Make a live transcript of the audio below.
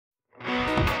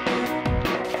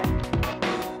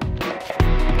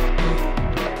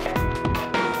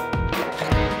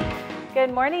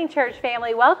Good morning, church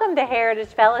family. Welcome to Heritage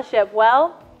Fellowship.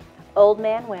 Well, Old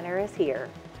Man Winter is here.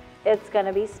 It's going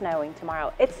to be snowing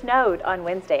tomorrow. It snowed on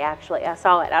Wednesday, actually. I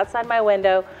saw it outside my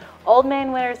window. Old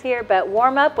Man Winter's here, but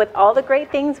warm up with all the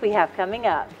great things we have coming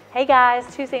up. Hey guys,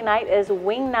 Tuesday night is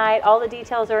wing night. All the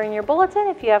details are in your bulletin.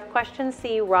 If you have questions,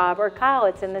 see Rob or Kyle.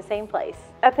 It's in the same place.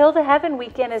 Appeal to Heaven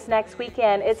weekend is next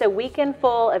weekend. It's a weekend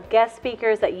full of guest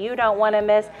speakers that you don't want to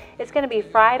miss. It's going to be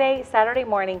Friday, Saturday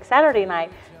morning, Saturday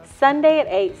night, Sunday at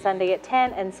 8, Sunday at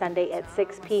 10, and Sunday at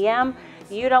 6 p.m.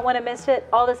 You don't want to miss it.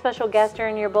 All the special guests are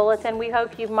in your bulletin. We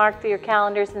hope you've marked your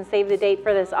calendars and saved the date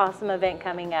for this awesome event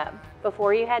coming up.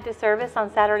 Before you head to service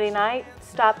on Saturday night,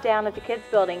 stop down at the Kids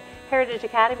Building. Heritage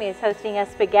Academy is hosting a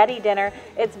spaghetti dinner.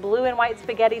 It's blue and white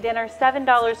spaghetti dinner,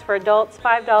 $7 for adults,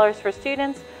 $5 for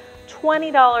students,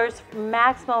 $20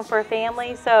 maximum for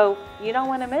family, so you don't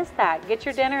want to miss that. Get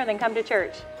your dinner and then come to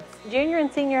church. Junior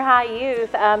and senior high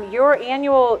youth, your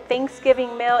annual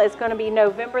Thanksgiving meal is going to be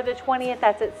November the 20th.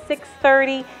 That's at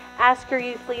 6:30. Ask your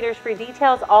youth leaders for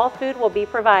details. All food will be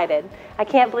provided. I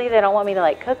can't believe they don't want me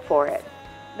to cook for it.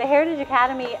 The Heritage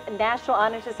Academy National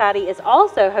Honor Society is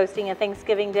also hosting a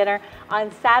Thanksgiving dinner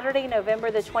on Saturday, November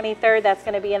the 23rd. That's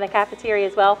going to be in the cafeteria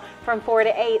as well from 4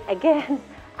 to 8. Again,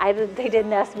 they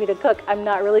didn't ask me to cook. I'm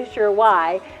not really sure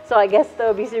why. So I guess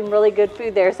there'll be some really good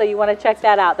food there. So you want to check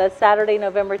that out. That's Saturday,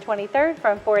 November 23rd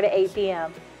from 4 to 8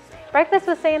 p.m. Breakfast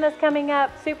with Santa's coming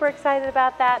up. Super excited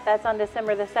about that. That's on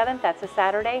December the 7th. That's a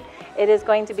Saturday. It is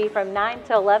going to be from 9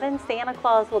 to 11. Santa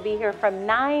Claus will be here from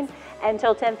 9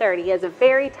 until 10:30. He has a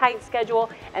very tight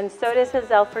schedule, and so does his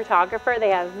elf photographer.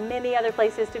 They have many other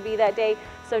places to be that day.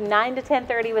 So 9 to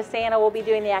 10:30 with Santa. We'll be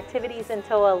doing the activities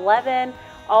until 11.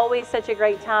 Always such a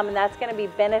great time, and that's going to be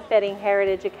benefiting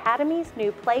Heritage Academy's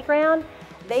new playground.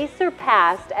 They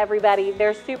surpassed everybody,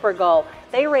 their super goal.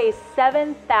 They raised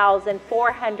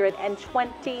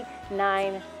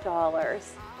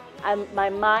 $7,429. My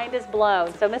mind is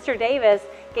blown. So Mr. Davis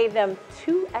gave them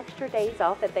 2 extra days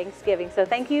off at Thanksgiving. So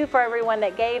thank you for everyone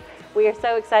that gave. We are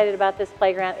so excited about this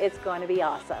playground. It's going to be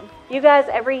awesome. You guys,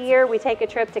 every year we take a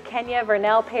trip to Kenya.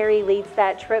 Vernell Perry leads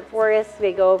that trip for us.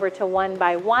 We go over to One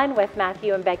by One with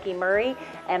Matthew and Becky Murray,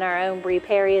 and our own Bree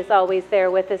Perry is always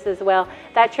there with us as well.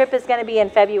 That trip is going to be in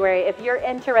February. If you're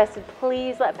interested,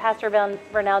 please let Pastor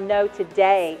Vernell know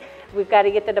today. We've got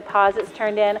to get the deposits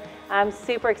turned in. I'm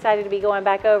super excited to be going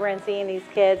back over and seeing these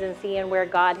kids and seeing where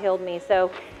God healed me.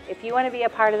 So if you want to be a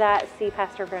part of that, see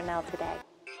Pastor Vernell today.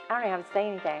 I don't even have to say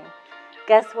anything.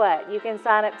 Guess what? You can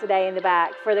sign up today in the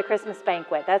back for the Christmas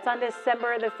banquet. That's on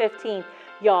December the 15th.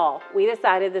 Y'all, we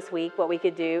decided this week what we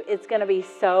could do. It's going to be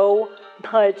so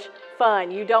much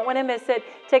fun. You don't want to miss it.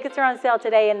 Tickets are on sale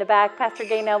today in the back. Pastor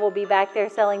Gaynell will be back there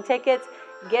selling tickets.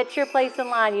 Get your place in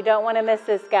line. You don't want to miss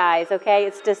this, guys, okay?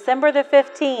 It's December the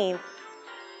 15th,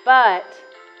 but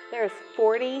there's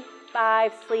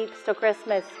 45 sleeps till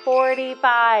Christmas.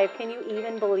 45. Can you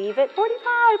even believe it? 45.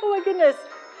 Oh, my goodness.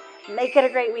 Make it a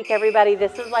great week, everybody.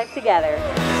 This is Life Together.